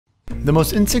The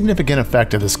most insignificant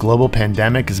effect of this global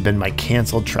pandemic has been my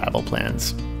canceled travel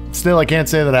plans. Still, I can't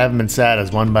say that I haven't been sad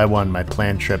as one by one my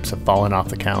planned trips have fallen off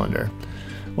the calendar.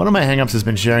 One of my hangups has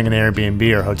been sharing an Airbnb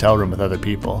or hotel room with other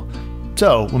people.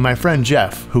 So, when my friend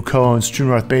Jeff, who co-owns True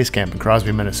North Basecamp in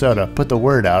Crosby, Minnesota, put the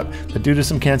word out that due to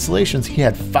some cancellations, he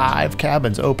had 5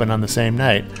 cabins open on the same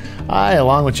night, I,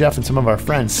 along with Jeff and some of our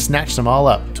friends, snatched them all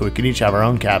up so we could each have our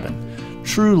own cabin.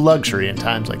 True luxury in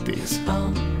times like these.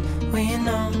 We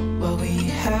know what we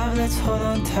have, let's hold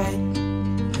on tight.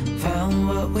 Found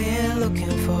what we're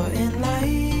looking for in life.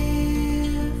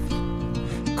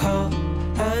 Call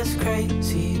us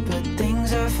crazy, but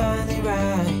things are finally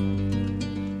right.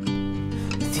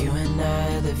 With you and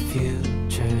I, the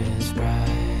future is bright.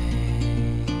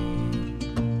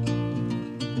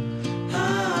 Oh,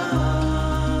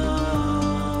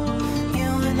 you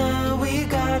and I, we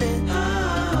got it. Oh,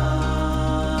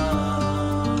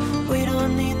 we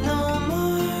don't need no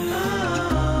more.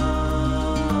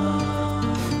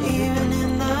 Oh, even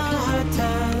in the hard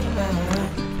times,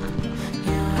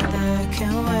 you and I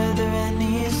can weather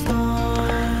any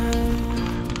storm.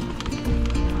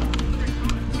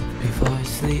 Before I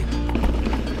sleep,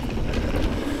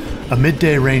 a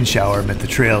midday rain shower meant the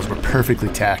trails were perfectly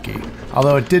tacky,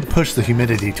 although it did push the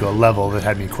humidity to a level that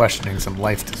had me questioning some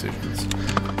life decisions.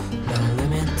 no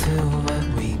limit to what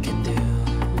we can do.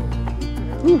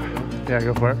 Yeah,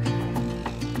 go for it.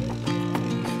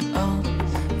 Oh,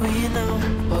 we know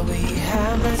what we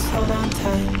have, let's hold on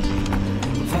tight.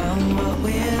 Found what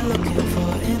we're looking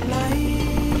for in life.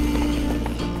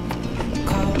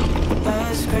 Call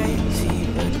us crazy,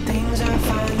 but things are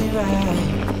finally right.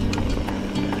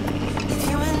 With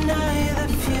you and I, the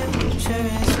future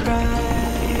is bright.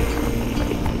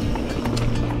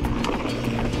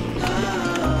 Oh,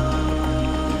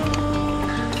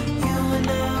 you and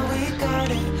I, we got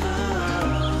it.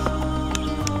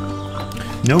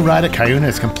 No ride at Cuyuna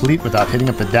is complete without hitting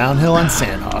up the downhill on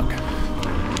Sandhog.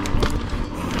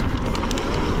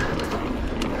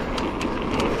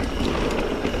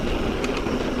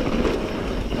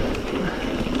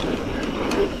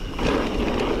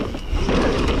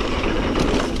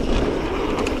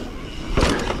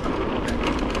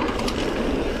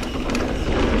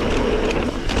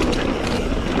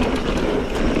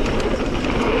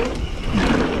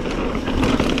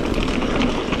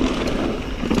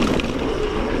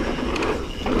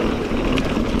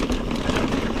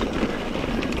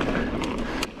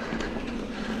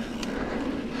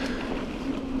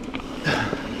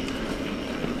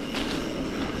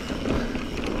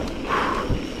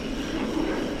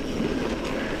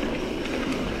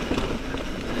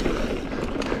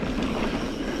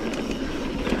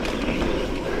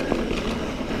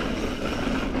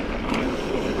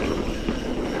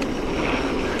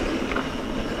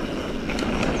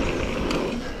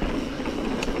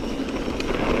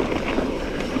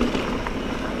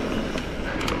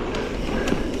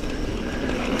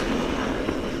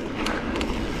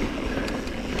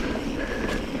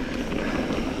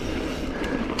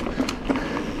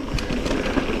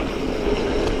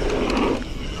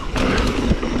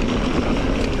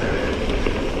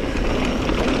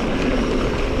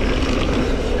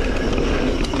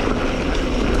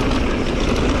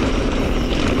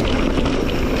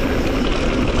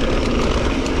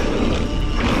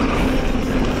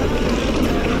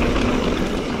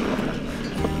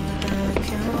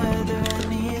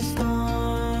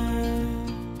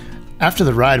 After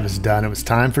the ride was done, it was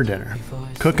time for dinner.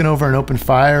 Cooking over an open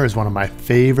fire is one of my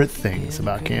favorite things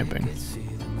about camping.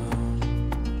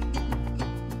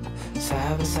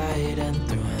 Side by side and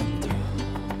through.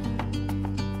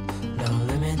 No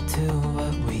limit to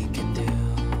what we can do.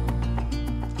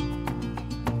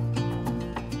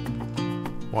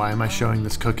 Why am I showing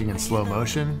this cooking in slow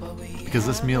motion? Because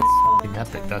this meal is f***ing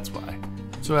epic, that's why.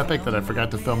 So epic that I forgot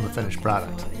to film the finished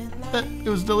product. But it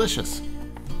was delicious.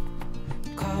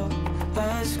 Call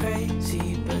us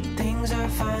crazy, but things are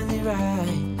finally right.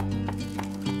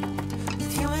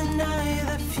 With you and I,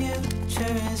 the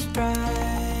future is bright.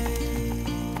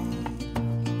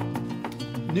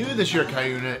 New this year at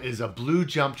Cuyuna is a blue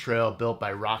jump trail built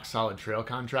by Rock Solid Trail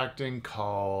Contracting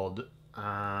called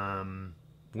Winze?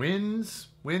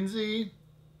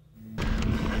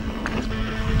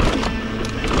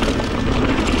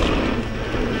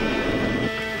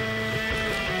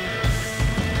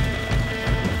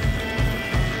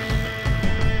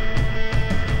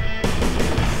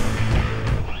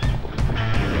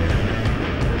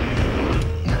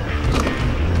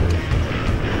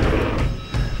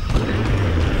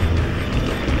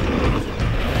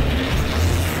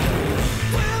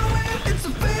 It's a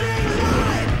fading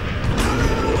light. I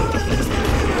never wanted this,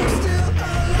 but still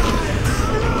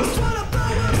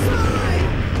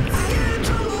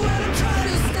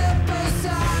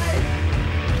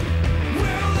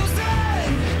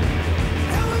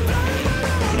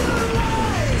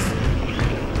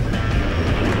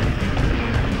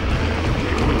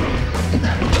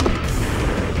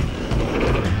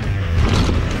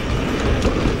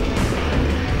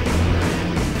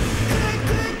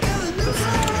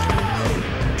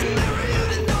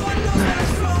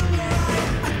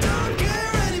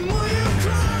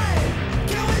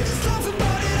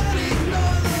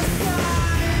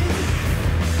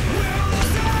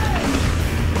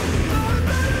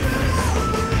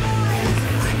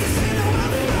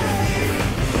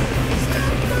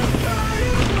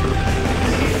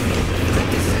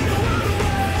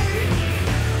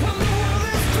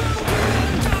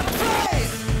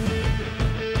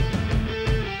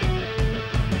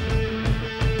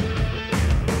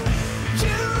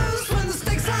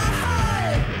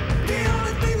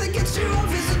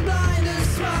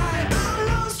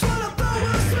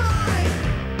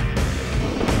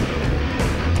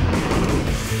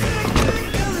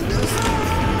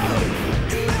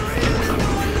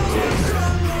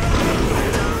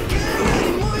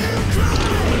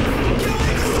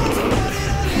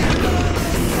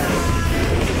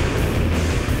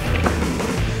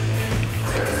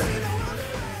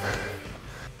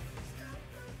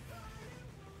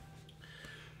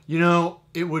So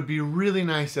it would be really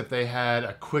nice if they had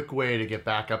a quick way to get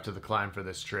back up to the climb for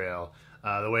this trail.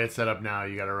 The way it's set up now,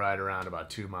 you got to ride around about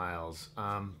 2 miles.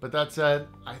 But that said,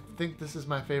 I think this is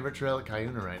my favorite trail at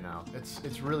Cuyuna right now.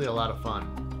 It's really a lot of fun.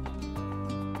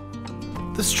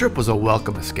 This trip was a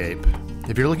welcome escape.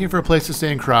 If you're looking for a place to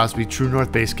stay in Crosby, True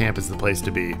North Basecamp is the place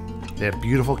to be. They have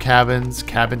beautiful cabins,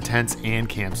 cabin tents, and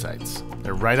campsites.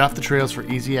 They're right off the trails for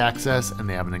easy access, and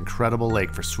they have an incredible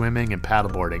lake for swimming and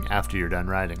paddleboarding after you're done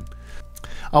riding.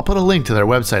 I'll put a link to their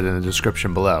website in the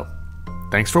description below.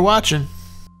 Thanks for watching!